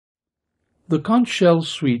The conch shell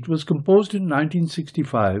suite was composed in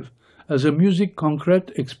 1965 as a Musique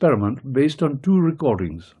concrète experiment based on two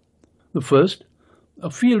recordings. The first,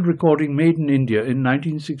 a field recording made in India in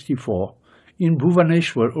 1964 in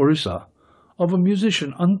Bhubaneswar, Orissa, of a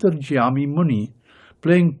musician Antarjyami Muni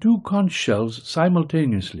playing two conch shells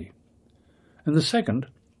simultaneously. And the second,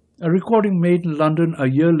 a recording made in London a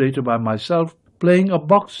year later by myself playing a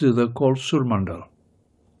box zither called Surmandal.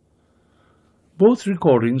 Both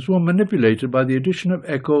recordings were manipulated by the addition of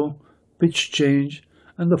echo, pitch change,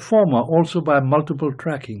 and the former also by multiple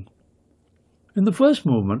tracking. In the first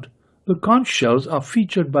movement, the conch shells are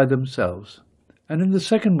featured by themselves, and in the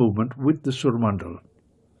second movement with the Surmandal.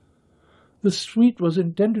 The suite was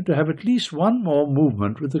intended to have at least one more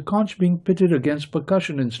movement with the conch being pitted against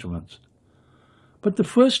percussion instruments. But the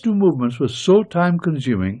first two movements were so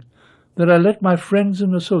time-consuming that I let my friends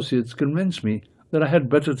and associates convince me that I had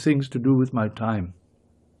better things to do with my time.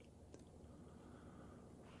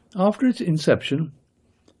 After its inception,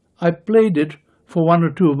 I played it for one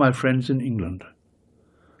or two of my friends in England.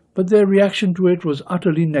 But their reaction to it was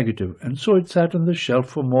utterly negative, and so it sat on the shelf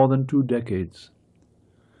for more than 2 decades.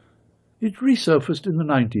 It resurfaced in the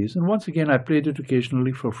 90s, and once again I played it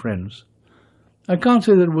occasionally for friends. I can't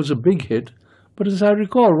say that it was a big hit, but as I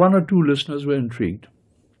recall, one or two listeners were intrigued.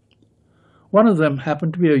 One of them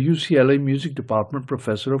happened to be a UCLA Music Department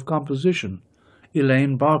professor of composition,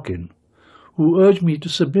 Elaine Barkin, who urged me to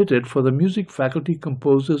submit it for the Music Faculty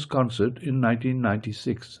Composers Concert in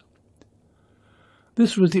 1996.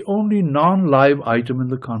 This was the only non-live item in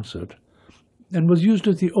the concert, and was used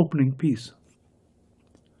as the opening piece.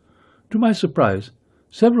 To my surprise,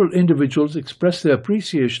 several individuals expressed their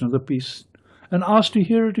appreciation of the piece and asked to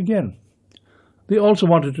hear it again. They also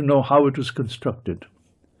wanted to know how it was constructed.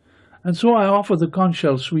 And so I offer the conch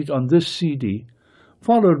shell suite on this CD,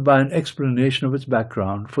 followed by an explanation of its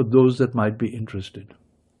background for those that might be interested.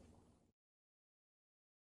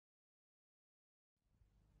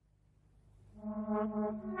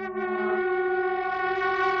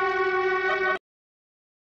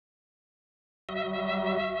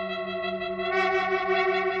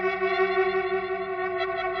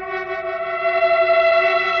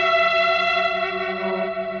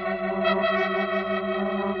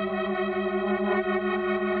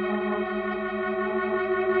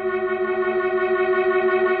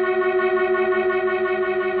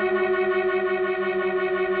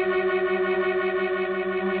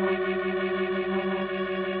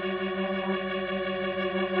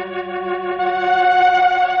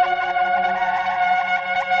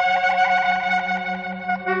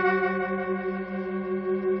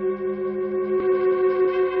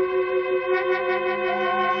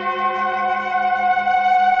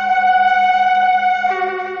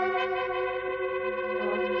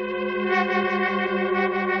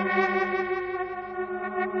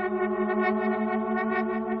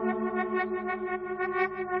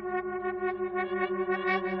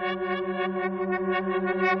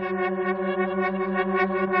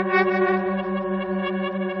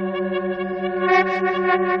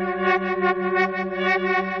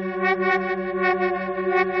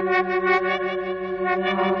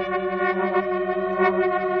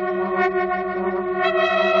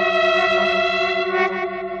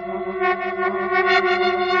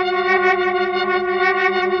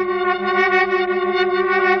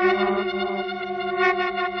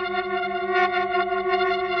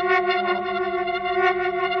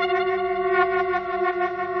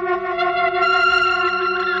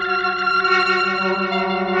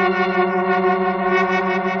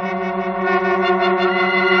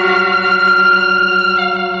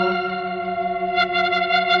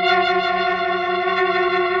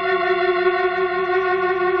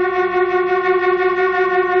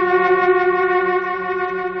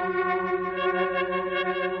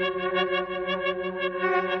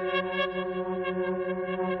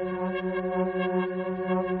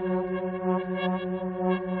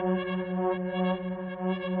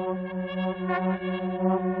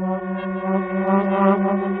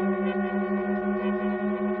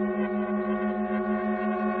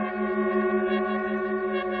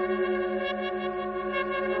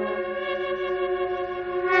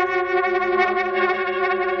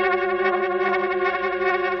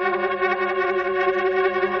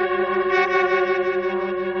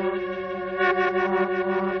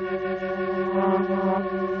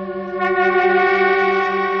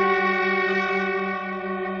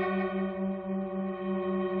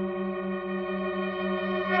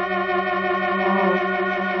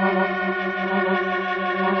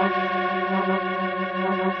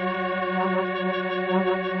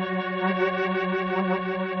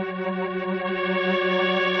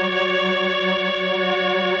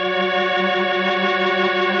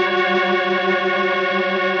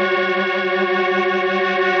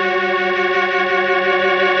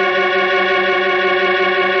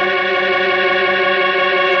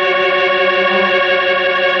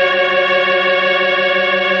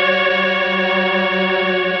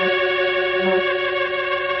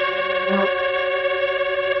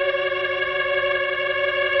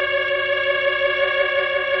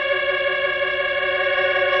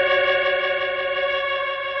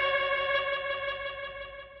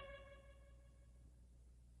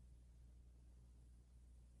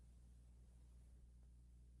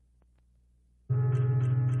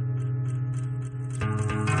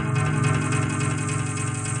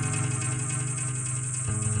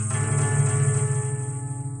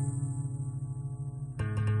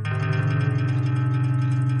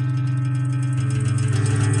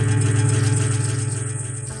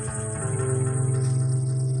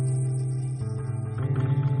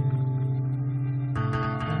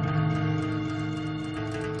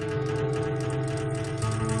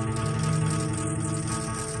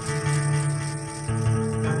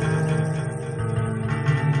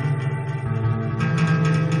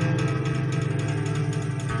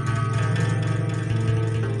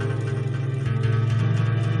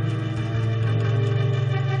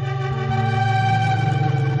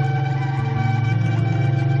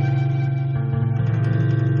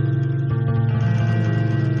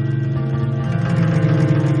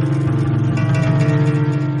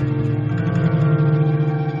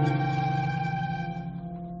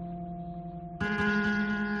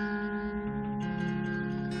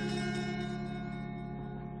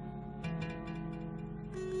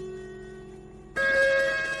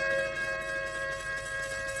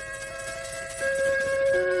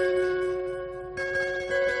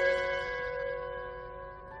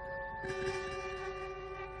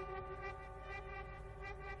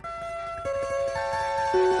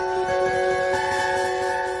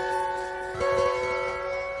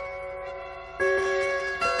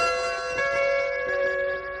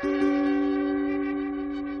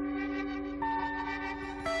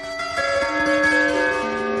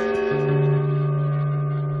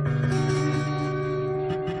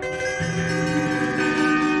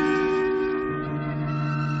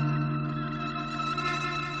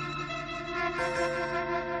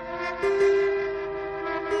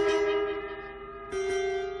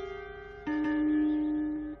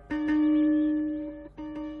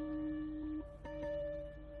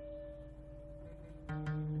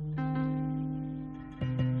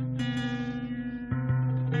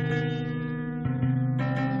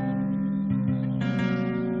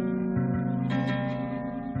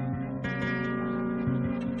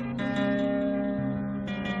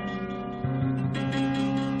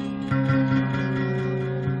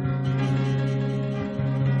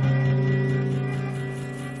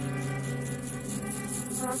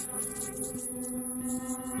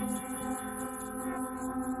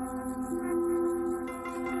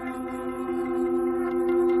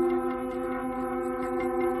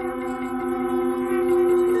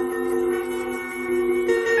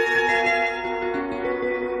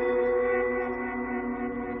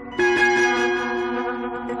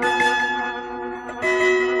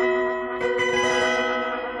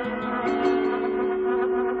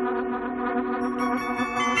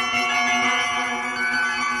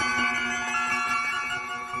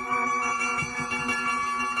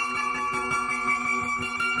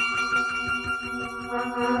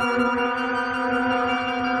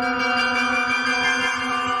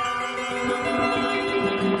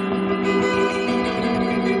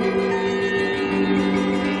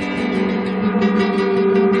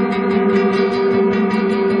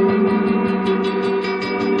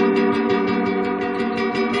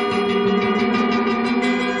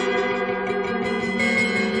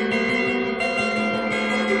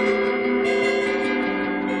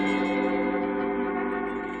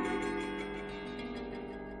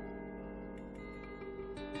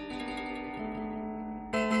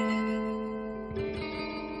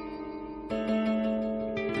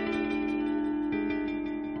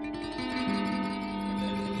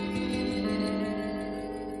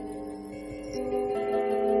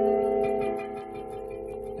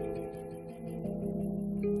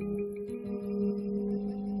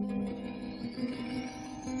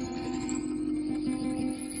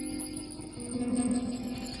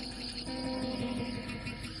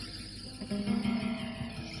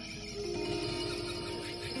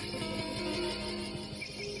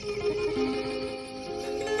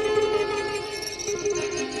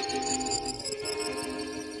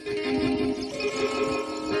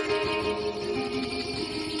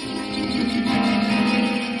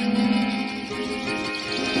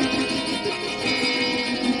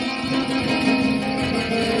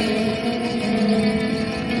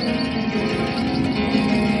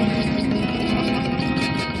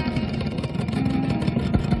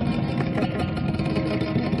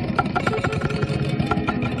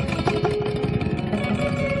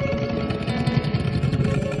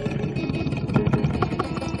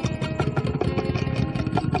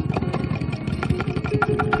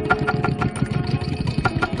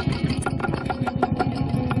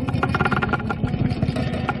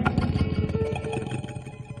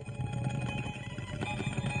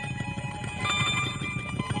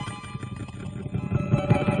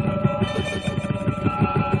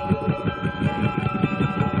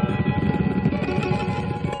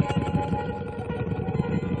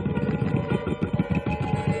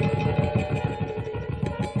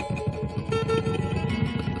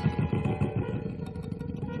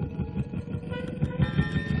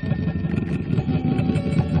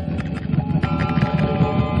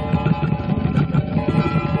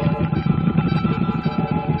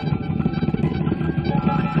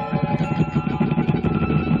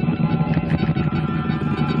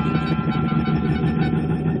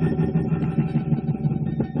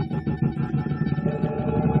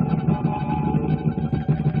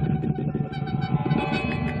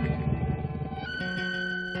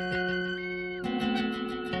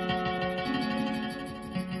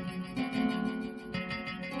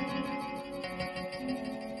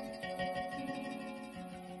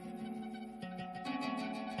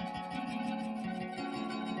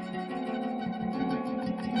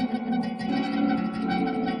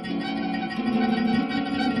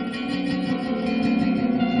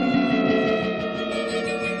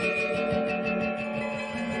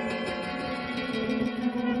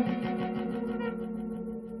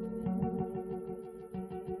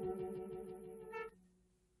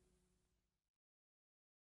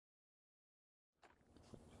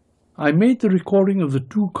 I made the recording of the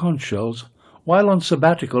Two Conches while on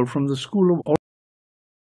sabbatical from the School of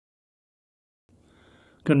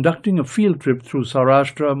conducting a field trip through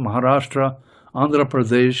Saurashtra, Maharashtra, Andhra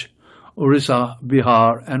Pradesh, Orissa,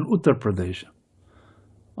 Bihar, and Uttar Pradesh.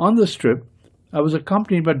 On this trip, I was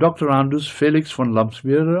accompanied by Dr. Andus Felix von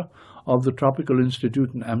Lampsweere of the Tropical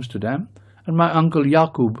Institute in Amsterdam and my uncle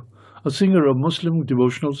Yaqub, a singer of Muslim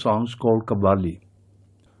devotional songs called Qawwali.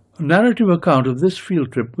 A narrative account of this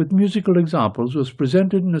field trip with musical examples was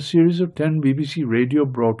presented in a series of 10 BBC radio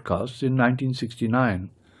broadcasts in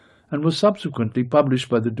 1969 and was subsequently published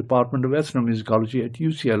by the Department of Ethnomusicology at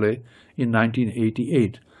UCLA in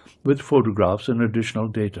 1988 with photographs and additional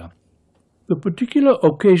data. The particular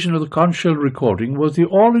occasion of the conchal recording was the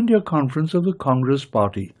All India Conference of the Congress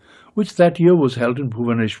Party, which that year was held in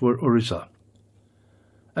Bhubaneswar, Orissa.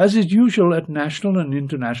 As is usual at national and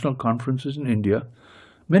international conferences in India,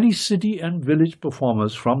 many city and village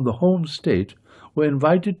performers from the home state were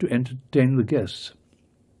invited to entertain the guests.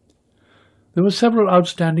 There were several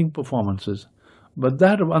outstanding performances, but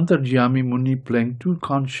that of Antarjami Muni playing two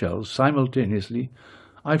conch shells simultaneously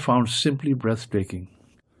I found simply breathtaking.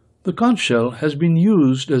 The conch shell has been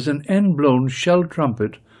used as an end-blown shell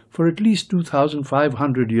trumpet for at least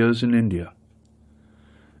 2,500 years in India.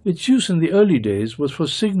 Its use in the early days was for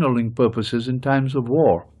signaling purposes in times of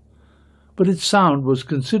war, but its sound was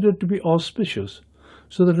considered to be auspicious,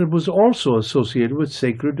 so that it was also associated with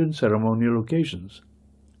sacred and ceremonial occasions.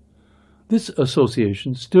 This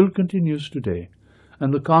association still continues today,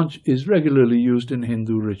 and the conch is regularly used in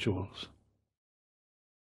Hindu rituals.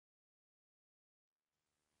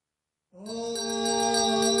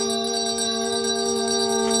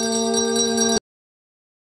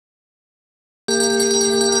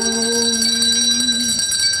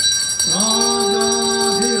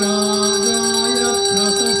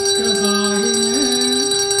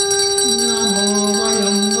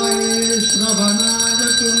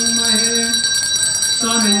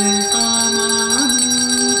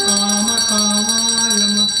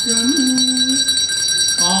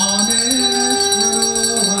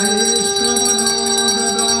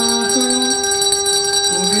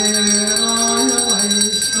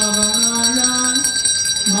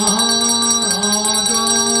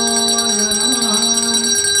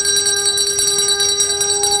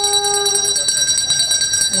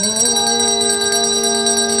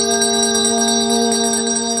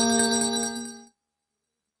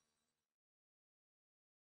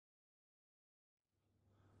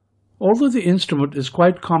 Although the instrument is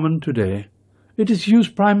quite common today, it is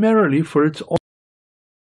used primarily for its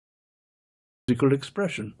musical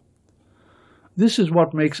expression. This is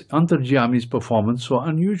what makes Antarjami's performance so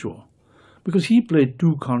unusual, because he played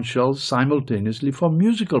two conch shells simultaneously for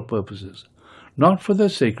musical purposes, not for their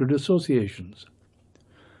sacred associations.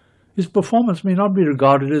 His performance may not be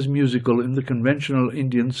regarded as musical in the conventional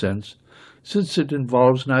Indian sense, since it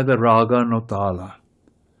involves neither raga nor tala.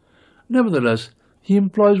 Nevertheless, he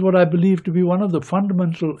employs what I believe to be one of the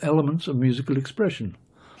fundamental elements of musical expression,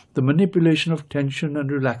 the manipulation of tension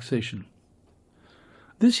and relaxation.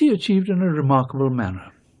 This he achieved in a remarkable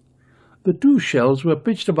manner. The two shells were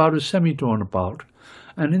pitched about a semitone apart,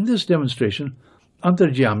 and in this demonstration,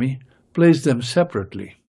 Antarjami plays them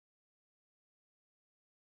separately.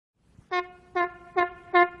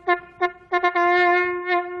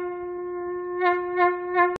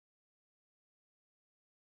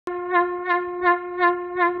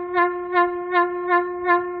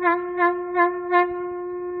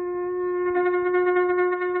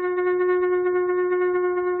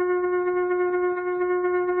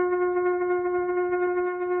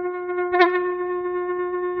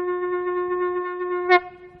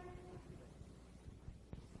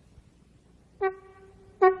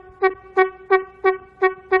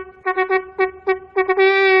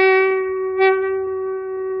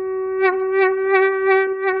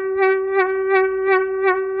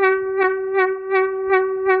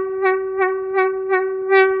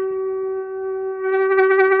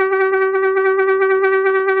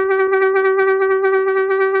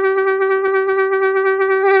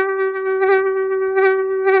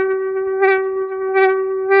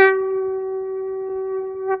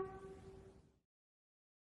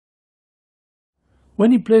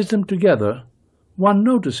 When he plays them together, one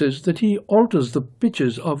notices that he alters the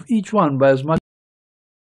pitches of each one by as much.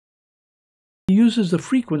 He uses the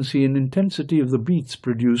frequency and intensity of the beats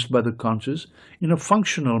produced by the conches in a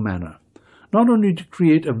functional manner, not only to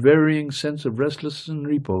create a varying sense of restlessness and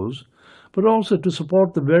repose, but also to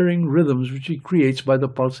support the varying rhythms which he creates by the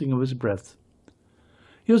pulsing of his breath.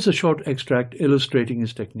 Here's a short extract illustrating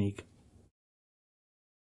his technique.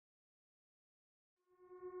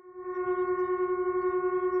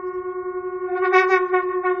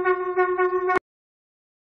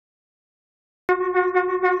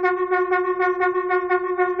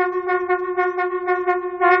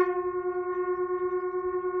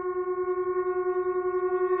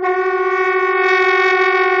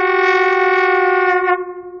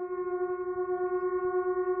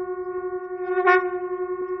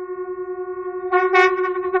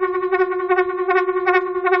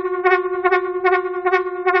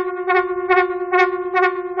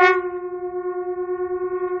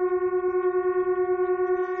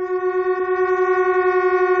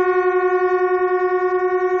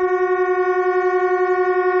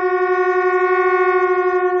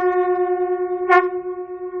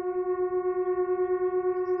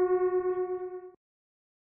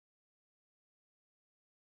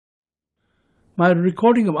 My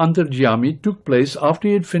recording of Antarjami took place after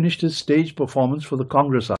he had finished his stage performance for the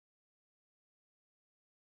Congress.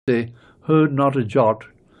 They heard not a jot,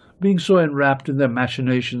 being so enwrapped in their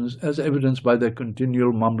machinations as evidenced by their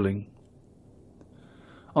continual mumbling.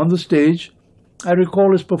 On the stage, I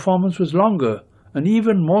recall his performance was longer and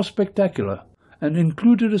even more spectacular, and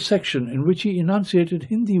included a section in which he enunciated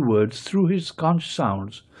Hindi words through his conch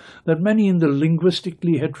sounds that many in the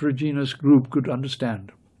linguistically heterogeneous group could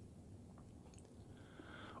understand.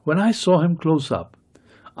 When I saw him close up,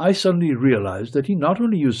 I suddenly realized that he not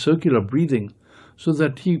only used circular breathing so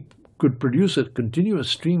that he could produce a continuous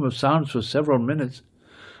stream of sounds for several minutes,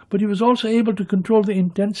 but he was also able to control the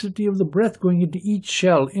intensity of the breath going into each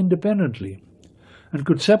shell independently, and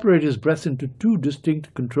could separate his breath into two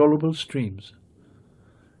distinct controllable streams.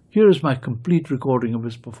 Here is my complete recording of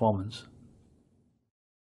his performance.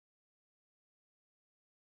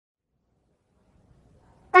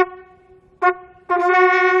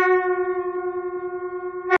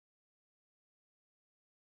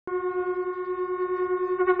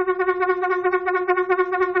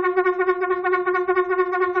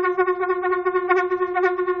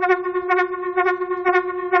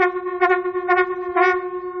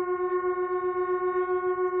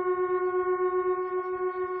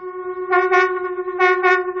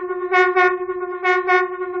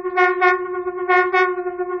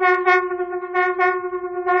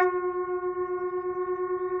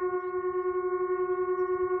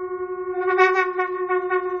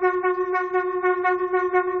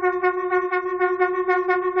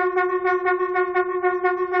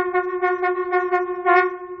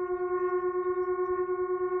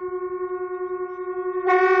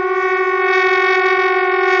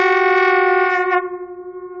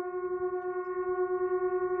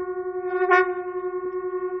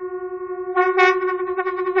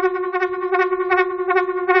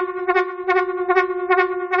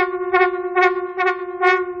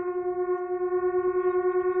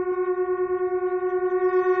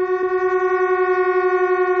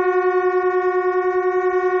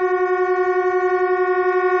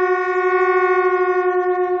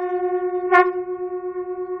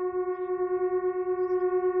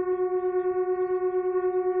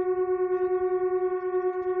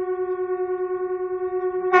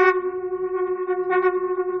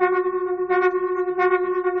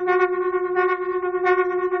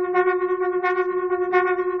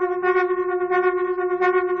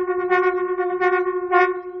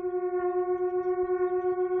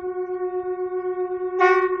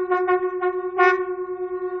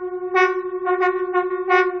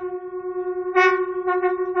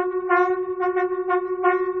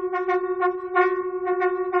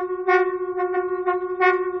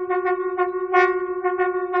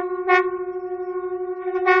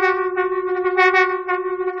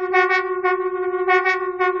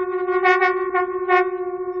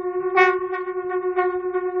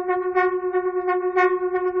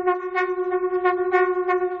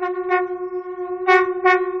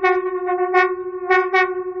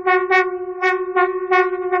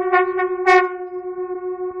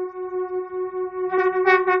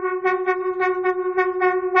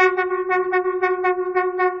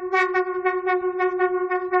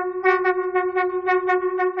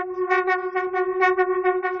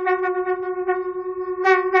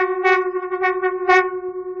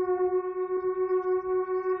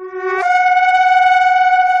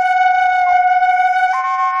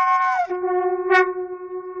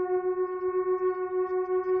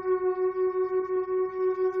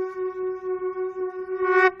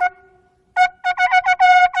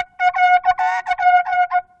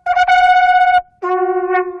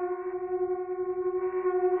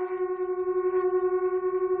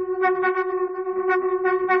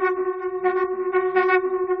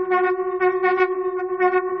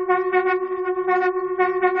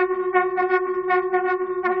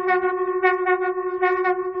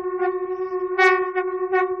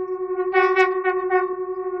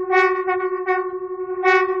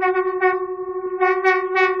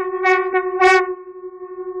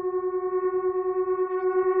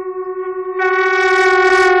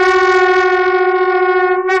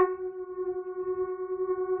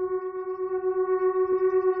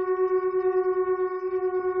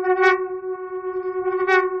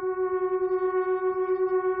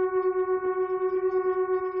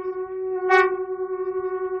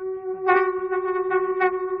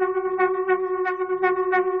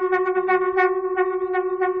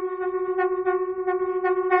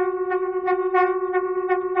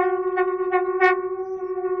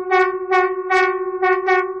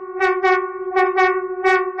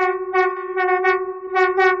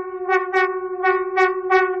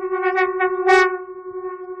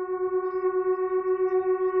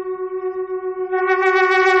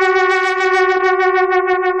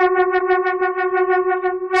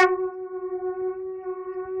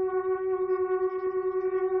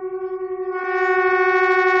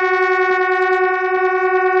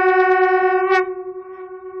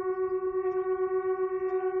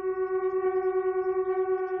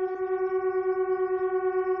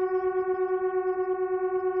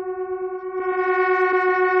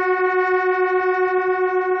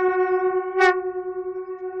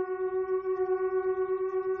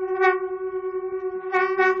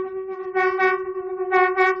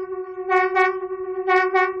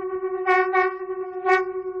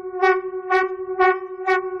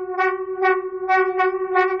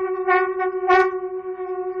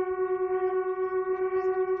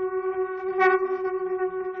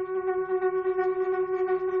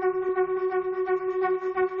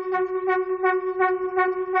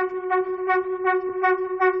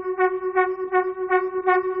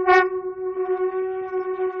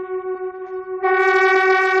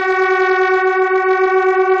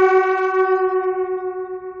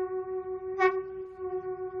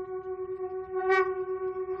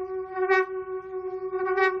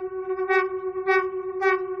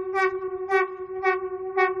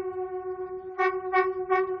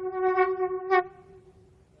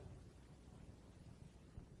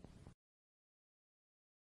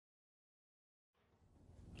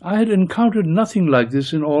 I had encountered nothing like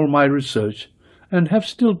this in all my research, and have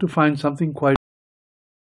still to find something quite.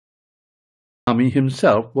 Ami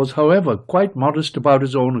himself was, however, quite modest about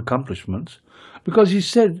his own accomplishments, because he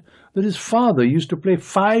said that his father used to play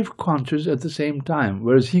 5 conches at the same time,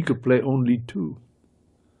 whereas he could play only 2.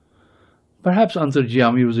 Perhaps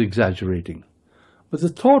Antarjami was exaggerating, but the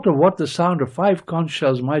thought of what the sound of 5 conch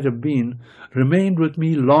shells might have been remained with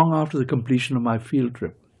me long after the completion of my field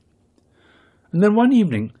trip. And then one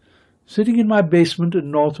evening, sitting in my basement at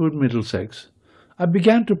Northwood, Middlesex, I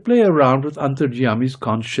began to play around with Antarjami's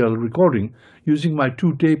conch shell recording using my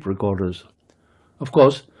 2 tape recorders. Of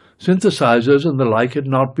course, synthesizers and the like had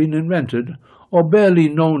not been invented, or barely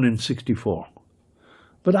known in '64.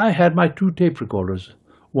 But I had my 2 tape recorders,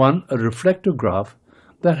 one a reflectograph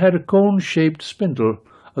that had a cone-shaped spindle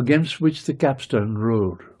against which the capstan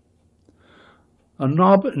rolled. A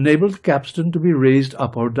knob enabled the capstan to be raised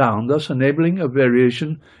up or down, thus enabling a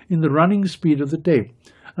variation in the running speed of the tape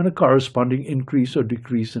and a corresponding increase or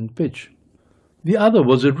decrease in pitch. The other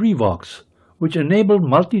was a Revox, which enabled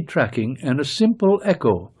multitracking and a simple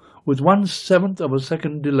echo with 1/7 of a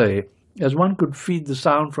second delay, as one could feed the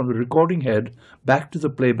sound from the recording head back to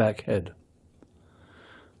the playback head.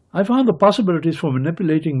 I found the possibilities for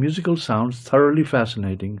manipulating musical sounds thoroughly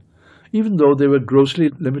fascinating, even though they were grossly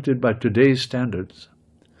limited by today's standards,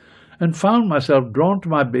 and found myself drawn to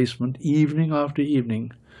my basement evening after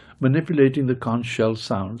evening, manipulating the conch shell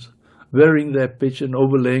sounds, varying their pitch and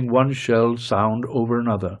overlaying one shell sound over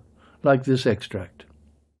another, like this extract.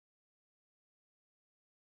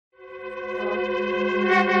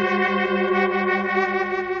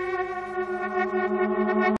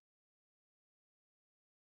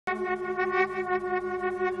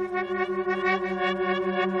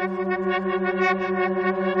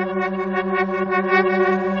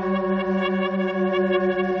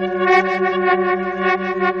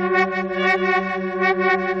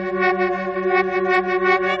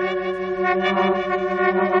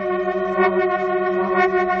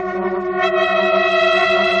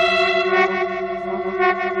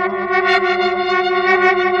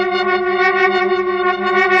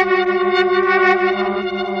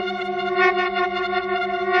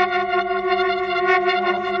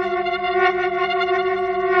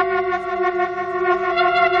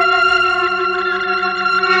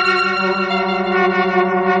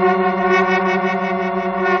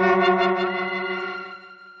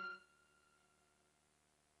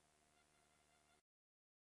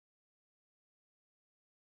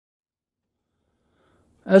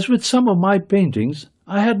 As with some of my paintings,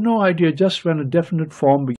 I had no idea just when a definite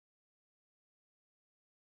form began.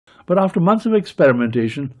 But after months of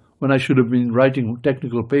experimentation, when I should have been writing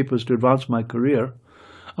technical papers to advance my career,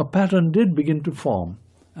 a pattern did begin to form,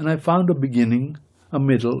 and I found a beginning, a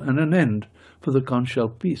middle, and an end for the conch shell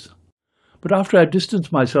piece. But after I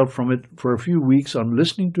distanced myself from it for a few weeks on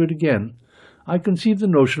listening to it again, I conceived the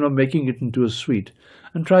notion of making it into a suite,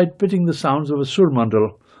 and tried pitting the sounds of a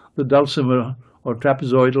surmandal, the dulcimer or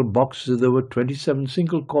trapezoidal boxes there were 27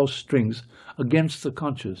 single-course strings against the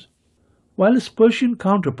conches. While its Persian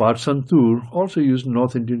counterpart, santur, also used in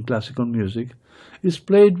North Indian classical music, is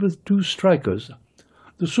played with 2 strikers,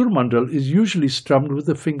 the surmandal is usually strummed with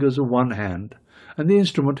the fingers of one hand, and the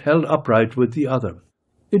instrument held upright with the other.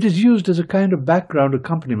 It is used as a kind of background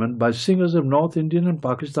accompaniment by singers of North Indian and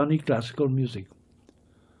Pakistani classical music.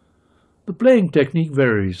 The playing technique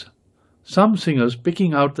varies, some singers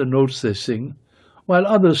picking out the notes they sing, while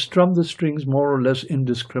others strum the strings more or less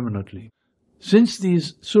indiscriminately. Since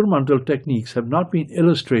these surmandal techniques have not been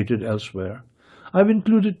illustrated elsewhere, I have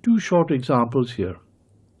included 2 short examples here.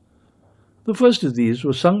 The first of these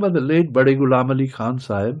was sung by the late Bade Ghulam Ali Khan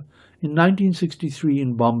Sahib in 1963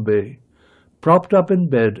 in Bombay, propped up in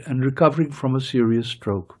bed and recovering from a serious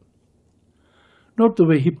stroke. Note the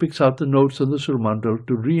way he picks out the notes on the surmandal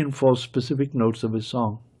to reinforce specific notes of his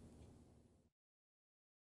song.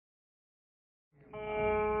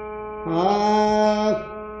 Ah,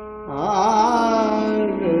 ah,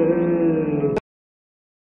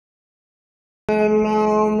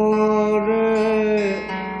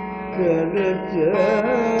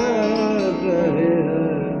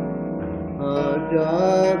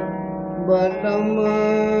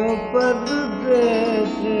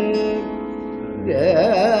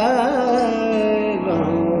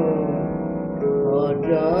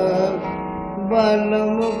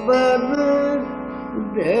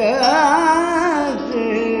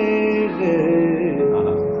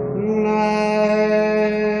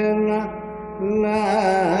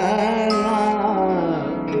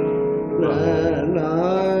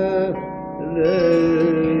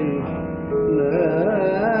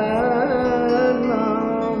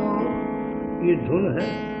 ये धुन है,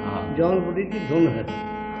 जौनपुरी की धुन है।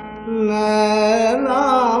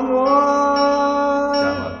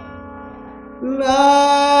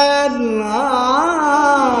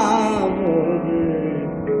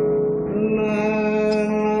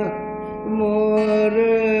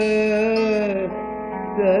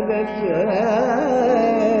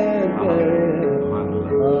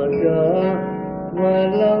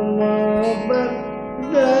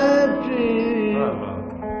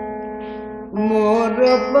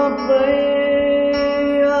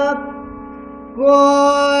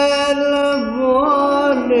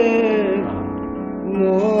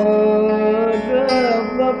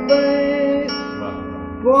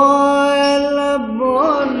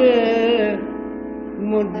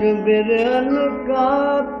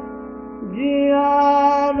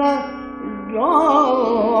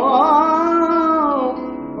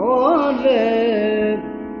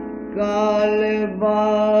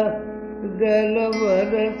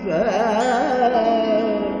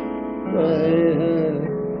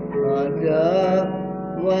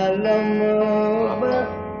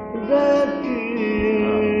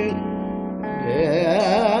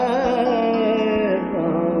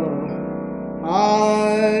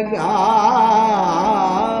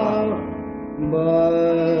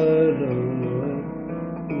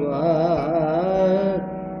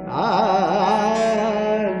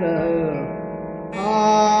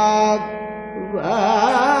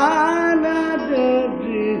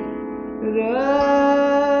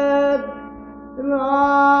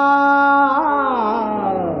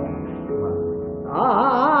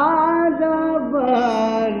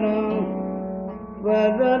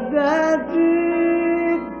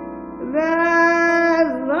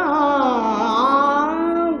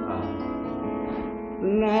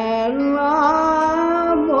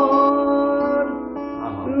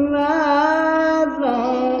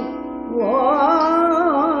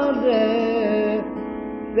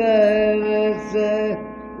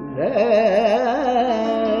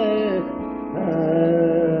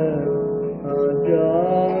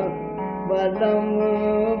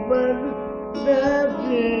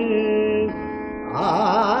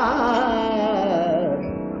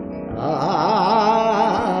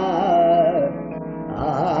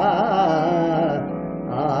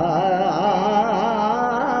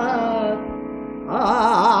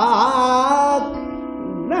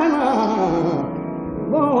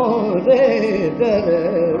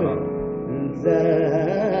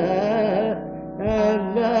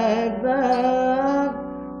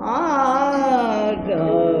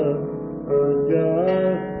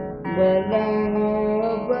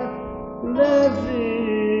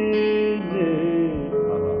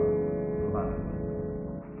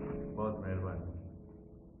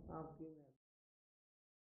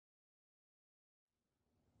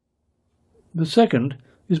 The second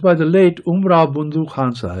is by the late Umrao Bundu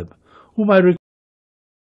Khan Sahib, whom I recall.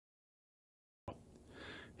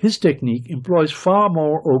 His technique employs far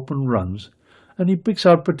more open runs, and he picks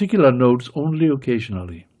out particular notes only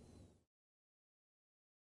occasionally.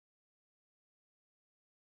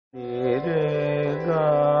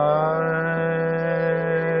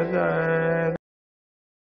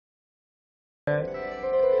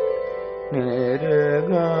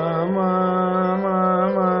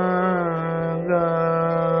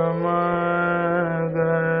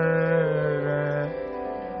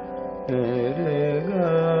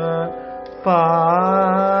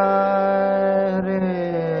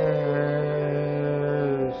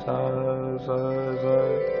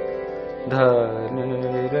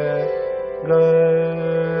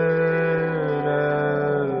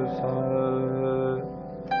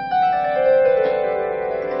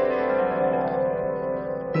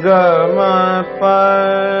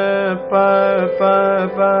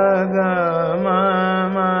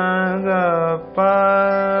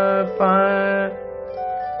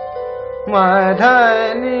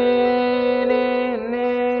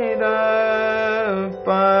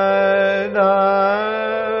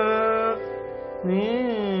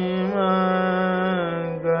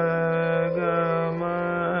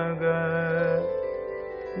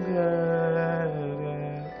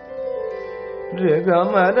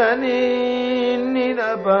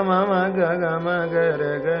 pa ma ma ga ga ma ga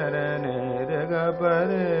re ne re ga pa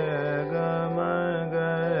re ga ma ga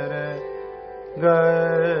re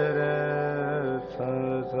sa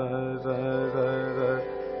sa sa sa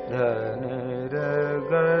sa ne re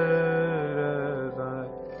ga re sa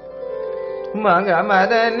ma ga ma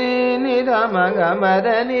da ni da ma ga ma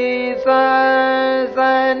da ni sa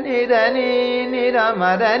sa ni da ni da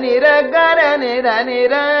ma da ni re ga re ni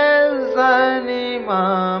re sa ni ma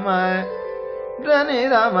ma da ni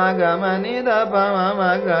da ma ga ma ni da pa ma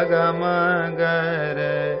ma ga ga ma ga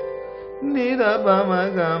re ni da pa ma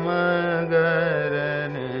ga ma ga re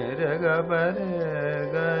ne re ga pa re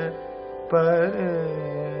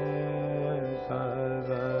sa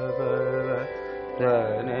sa sa da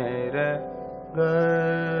ne re ga.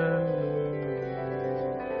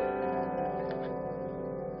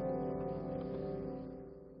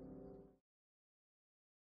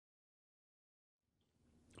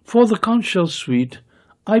 For the conch suite,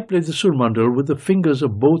 I play the surmandal with the fingers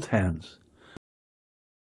of both hands.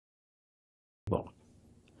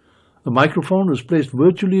 The microphone was placed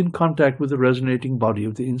virtually in contact with the resonating body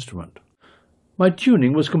of the instrument. My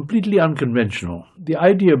tuning was completely unconventional, the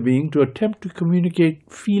idea being to attempt to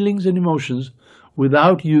communicate feelings and emotions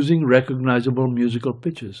without using recognizable musical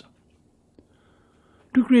pitches.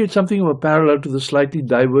 To create something of a parallel to the slightly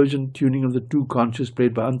divergent tuning of the two conches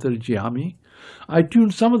played by Antarijami, I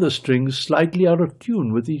tuned some of the strings slightly out of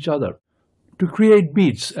tune with each other, to create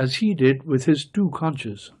beats as he did with his two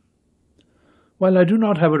conches. While I do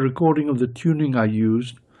not have a recording of the tuning I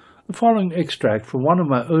used, the following extract from one of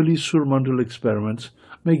my early surmandal experiments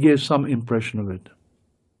may give some impression of it.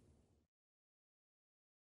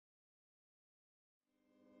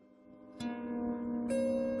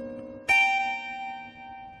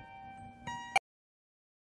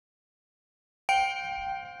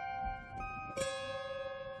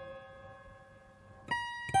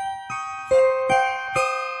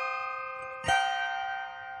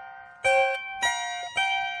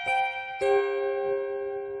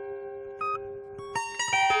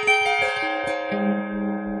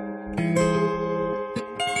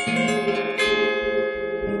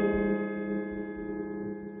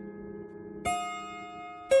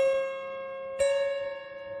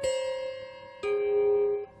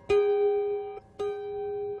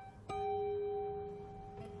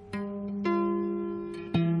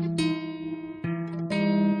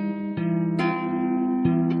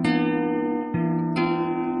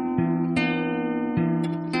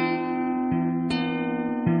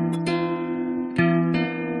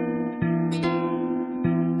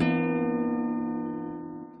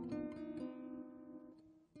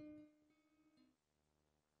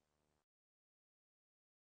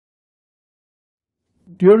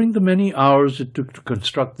 During the many hours it took to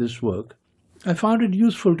construct this work, I found it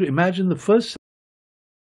useful to imagine the first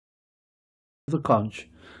of the conch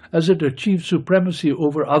as it achieved supremacy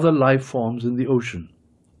over other life forms in the ocean.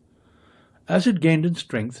 As it gained in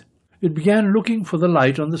strength, it began looking for the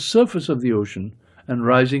light on the surface of the ocean and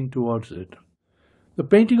rising towards it. The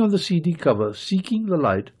painting on the CD cover, Seeking the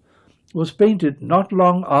Light, was painted not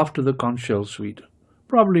long after the conch shell suite,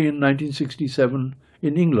 probably in 1967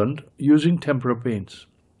 in England using tempera paints.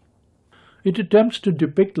 It attempts to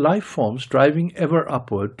depict life forms driving ever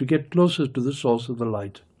upward to get closer to the source of the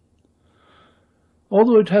light.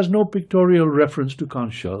 Although it has no pictorial reference to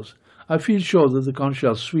conch shells, I feel sure that the conch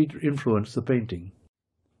shell suite influenced the painting.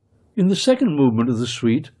 In the second movement of the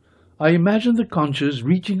suite, I imagine the conches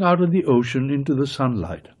reaching out of the ocean into the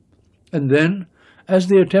sunlight, and then, as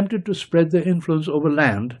they attempted to spread their influence over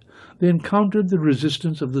land, they encountered the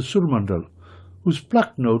resistance of the surmandal, whose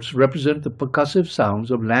plucked notes represent the percussive sounds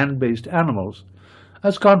of land-based animals,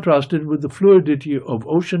 as contrasted with the fluidity of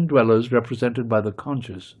ocean dwellers represented by the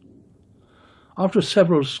conches. After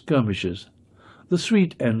several skirmishes, the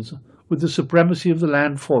suite ends with the supremacy of the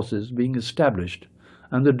land forces being established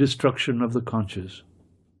and the destruction of the conches.